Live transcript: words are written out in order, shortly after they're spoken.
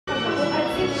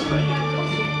И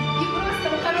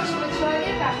просто у хорошего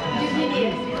человека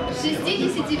юбилей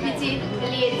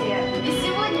 65-летия. И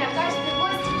сегодня каждый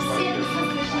гость, все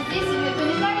присутствующие здесь, имеет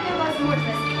уникальную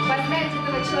возможность поздравить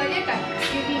этого человека с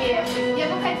юбилеем. Я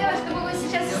бы хотела, чтобы вы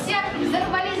сейчас все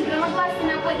взорвались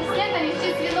громогласными аплодисментами в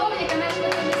честь виновника нашего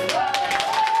торжества.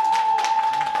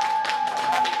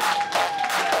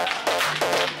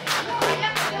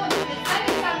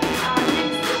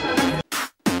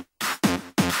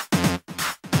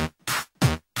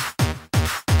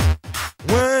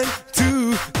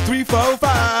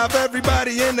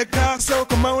 Everybody in the car, so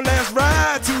come on, let's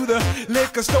ride to the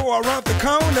liquor store around the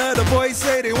corner. The boys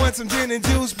say they want some gin and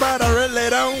juice, but I really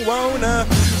don't wanna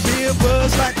be a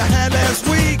buzz like I had last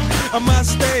week. I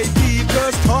must stay deep,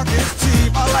 cause talk is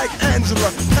cheap. I like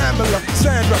Angela, Pamela,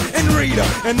 Sandra, and Rita.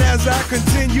 And as I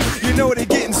continue, you know they're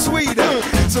getting sweeter.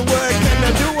 So what can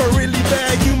I do? I really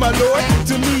beg you, my lord.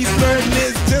 To me, flirting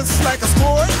is just like a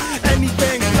sport.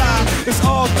 Anything fly, it's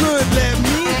all good. Let me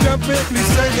jump in, please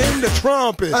sing in the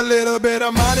trumpet. A little bit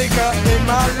of Monica in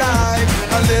my life,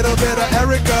 a little bit of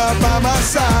Erica by my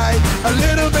side, a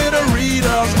little bit of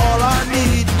Rita's all I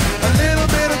need, a little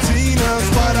bit of Tina's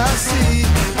what I see,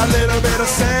 a little bit of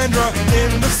Sandra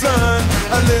in the sun,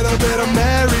 a little bit of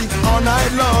Mary all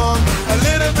night long, a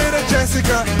little bit of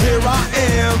Jessica, here I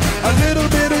am, a little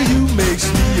bit of you makes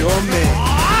me your man.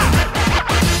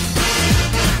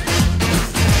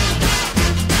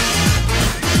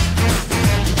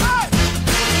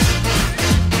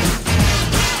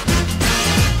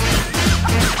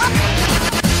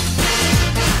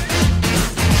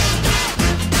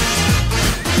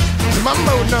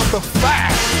 Mambo number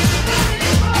 5.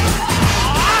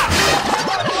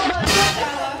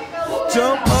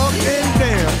 Jump up and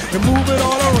down and move it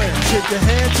all around. Shake your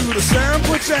hand to the sound,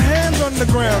 put your hands on the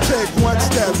ground. Take one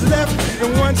step left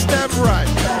and one step right.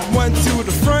 One to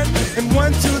the front and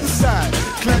one to the side.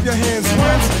 Clap your hands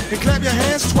once and clap your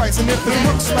hands twice. And if it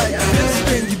looks like this,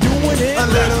 then you're doing it. A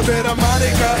little bit of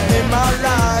Monica in my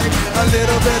life, a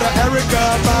little bit of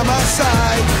Erica by my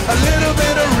side, a little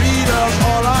bit of Rita's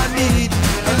all I need,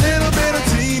 a little bit of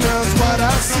Tina's what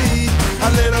I see,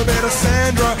 a little bit of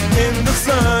Sandra in the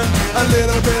sun, a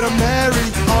little bit of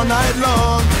Mary all night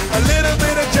long, a little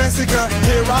bit of Jessica,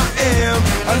 here I am,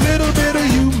 a little bit of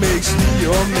you makes me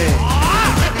your man.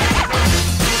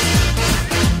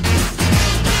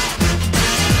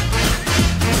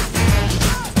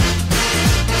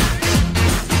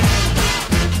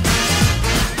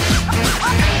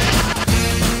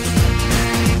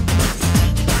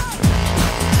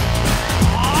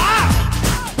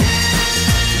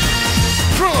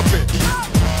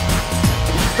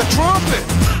 Trumpet.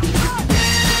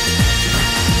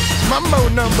 Mambo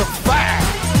number 5.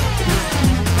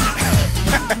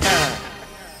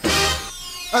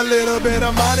 A little bit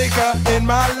of Monica in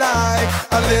my life,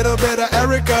 a little bit of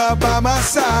Erica by my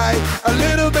side, a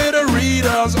little bit of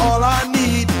Rita's all I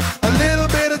need, a little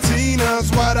bit of Tina's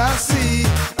what I see,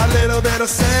 a little bit of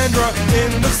Sandra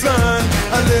in the sun,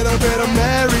 a little bit of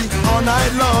Mary all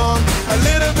night long, a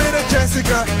little bit of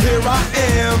Jessica, here I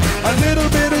am, a little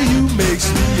bit of you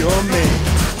makes me your man.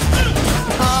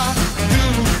 I do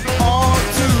all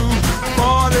to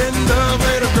fall in love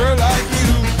with a girl like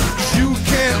you, 'cause you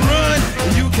can't run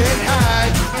and you can't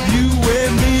hide, you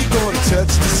and me gonna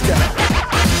touch the sky.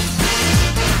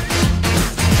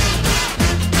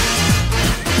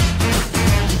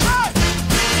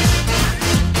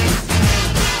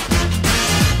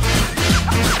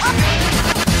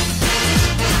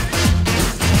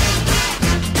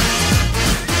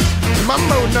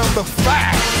 Mambo number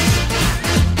 5.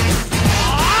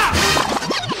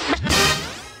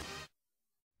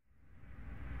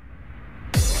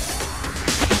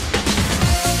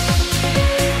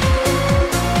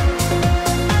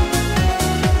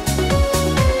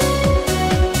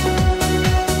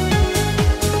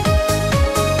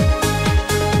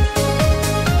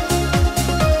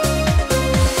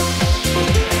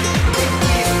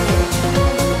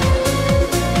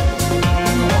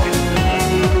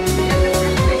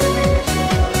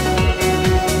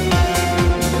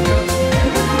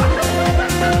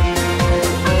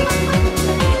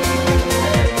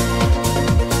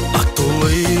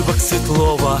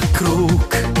 Светло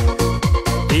вокруг,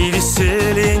 и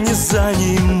веселье не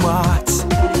занимать,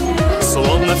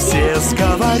 словно все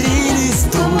сговорились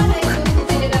вдруг.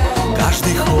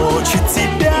 Каждый хочет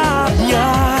тебя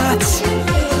обнять,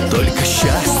 только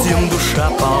счастьем душа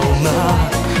полна.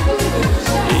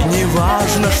 И не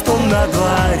важно, что на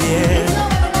дворе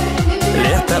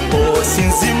лето,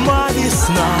 осень, зима,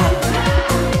 весна.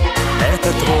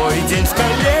 Это твой день в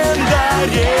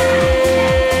календаре.